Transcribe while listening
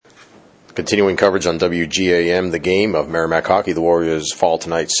Continuing coverage on WGAM, the game of Merrimack Hockey. The Warriors fall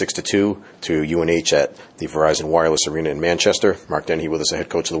tonight 6-2 to UNH at the Verizon Wireless Arena in Manchester. Mark Dennehy with us, the head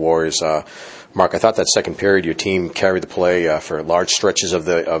coach of the Warriors. Mark, I thought that second period your team carried the play for large stretches of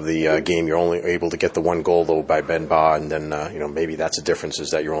the game. You're only able to get the one goal though by Ben Ba, and then maybe that's the difference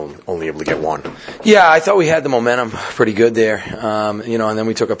is that you're only able to get one. Yeah, I thought we had the momentum pretty good there, and then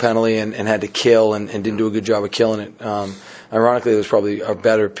we took a penalty and had to kill and didn't do a good job of killing it. Ironically, it was probably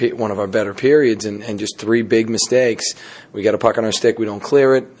one of our better periods, and just three big mistakes. We got a puck on our stick, we don't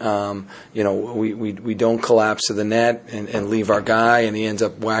clear it. We don't collapse to the net and leave our guy, and he ends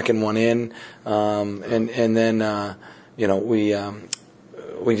up whacking one in. And then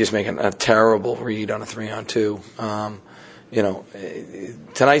we just make a terrible read on a 3-on-2.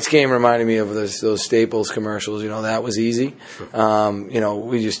 Tonight's game reminded me of those Staples commercials. That was easy.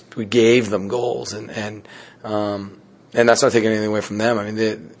 We gave them goals, and that's not taking anything away from them. I mean,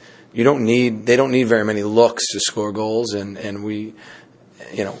 they don't need very many looks to score goals, and we,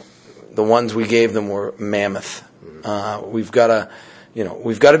 the ones we gave them were mammoth. We've got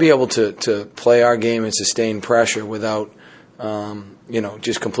to be able to play our game and sustain pressure without,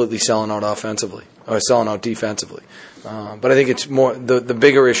 just completely selling out offensively or selling out defensively. But I think it's more the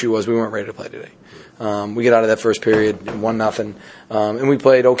bigger issue was we weren't ready to play today. We get out of that first period 1-0, and we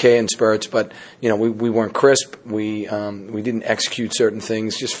played okay in spurts, but we weren't crisp. We didn't execute certain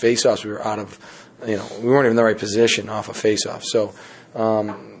things. Just face-offs, we were out of, we weren't even in the right position off of face-off. So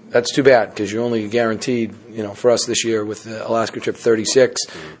that's too bad because you're only guaranteed, for us this year with the Alaska trip 36,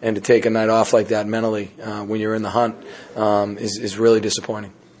 and to take a night off like that mentally when you're in the hunt is really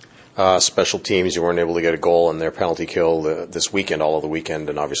disappointing. Special teams, you weren't able to get a goal in their penalty kill this weekend, all of the weekend,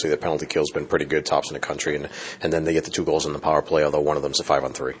 and obviously their penalty kill's been pretty good, tops in the country, and then they get the 2 goals in the power play, although one of them's a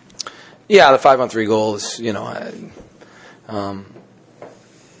 5-on-3. Yeah, the 5-on-3 goal is,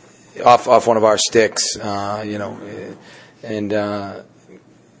 off one of our sticks, and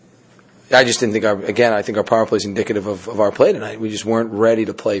I just didn't think I think our power play is indicative of our play tonight. We just weren't ready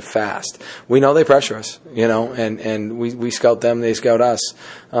to play fast. We know they pressure us, and we scout them, they scout us.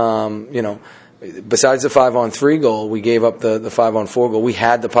 Besides the 5-on-3 goal, we gave up the 5-on-4 goal. We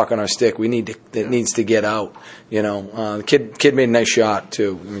had the puck on our stick. It needs to get out. The kid made a nice shot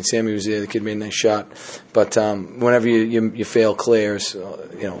too. I mean, Sammy was there. The kid made a nice shot. But whenever you fail clears,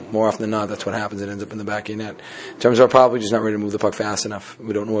 more often than not, that's what happens. It ends up in the back of your net. In terms of our problem, we're just not ready to move the puck fast enough.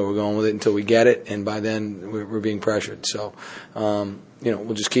 We don't know where we're going with it until we get it, and by then we're being pressured. So,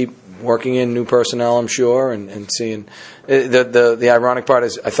 we'll just keep working in new personnel, I'm sure, and seeing. The ironic part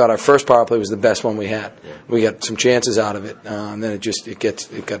is I thought our first power play was the best one we had. We got some chances out of it, and then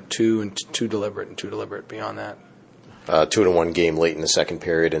it got too deliberate beyond that. 2-1 game late in the second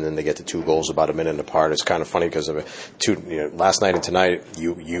period, and then they get the 2 goals about a minute apart. It's kind of funny because of last night and tonight,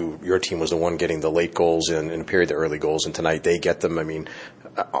 your team was the one getting the late goals in a period, the early goals, and tonight they get them. I mean,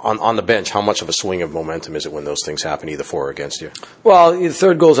 on the bench, how much of a swing of momentum is it when those things happen, either for or against you? Well, the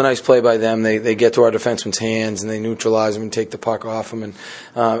third goal is a nice play by them. They get to our defenseman's hands and they neutralize them and take the puck off them. And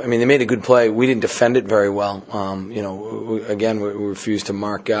they made a good play. We didn't defend it very well. We refused to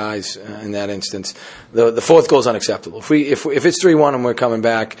mark guys in that instance. The fourth goal is unacceptable. If it's 3-1 and we're coming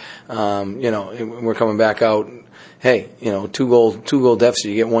back, we're coming back out. Hey, 2 goal deficit.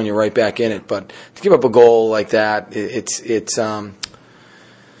 You get one, you're right back in it. But to give up a goal like that, it's.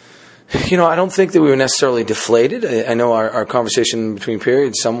 I don't think that we were necessarily deflated. I know our conversation between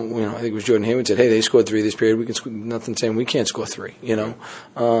periods. I think it was Jordan Hayward said, "Hey, they scored 3 this period. We can nothing saying we can't score 3."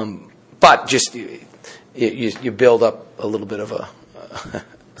 But just you build up a little bit of a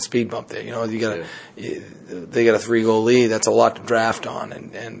speed bump there. They got a 3-goal lead. That's a lot to draft on,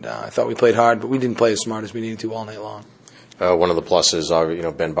 and I thought we played hard, but we didn't play as smart as we needed to all night long. One of the pluses,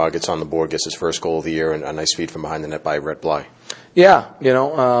 Ben Ba gets on the board, gets his first goal of the year, and a nice feed from behind the net by Rhett Bly. Yeah,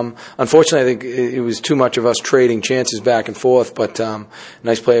 unfortunately, I think it was too much of us trading chances back and forth. But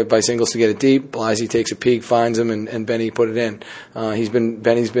nice play by Singles to get it deep. Blasey takes a peek, finds him, and Benny put it in.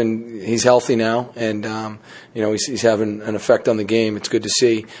 He's healthy now, and he's having an effect on the game. It's good to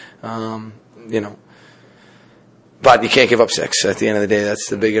see. But you can't give up 6. At the end of the day,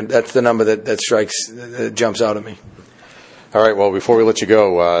 that's the number that jumps out at me. All right. Well, before we let you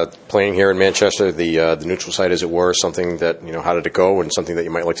go, playing here in Manchester, the neutral site, as it were, something that how did it go, and something that you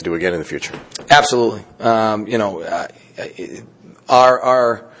might like to do again in the future? Absolutely.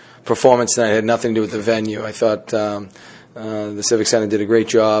 Our performance tonight had nothing to do with the venue. I thought the Civic Center did a great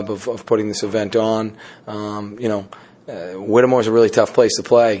job of putting this event on. Whittemore's a really tough place to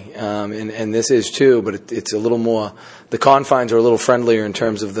play, and this is too, but it's a little more. The confines are a little friendlier in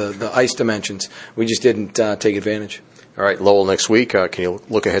terms of the ice dimensions. We just didn't take advantage. All right, Lowell next week. Can you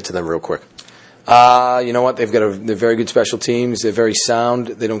look ahead to them real quick? You know what? They're very good special teams. They're very sound.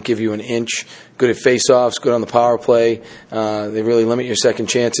 They don't give you an inch. Good at face-offs. Good on the power play. They really limit your second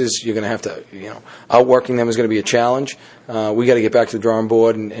chances. You're going to have to, outworking them is going to be a challenge. We got to get back to the drawing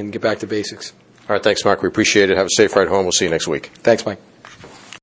board and get back to basics. All right, thanks, Mark. We appreciate it. Have a safe ride home. We'll see you next week. Thanks, Mike.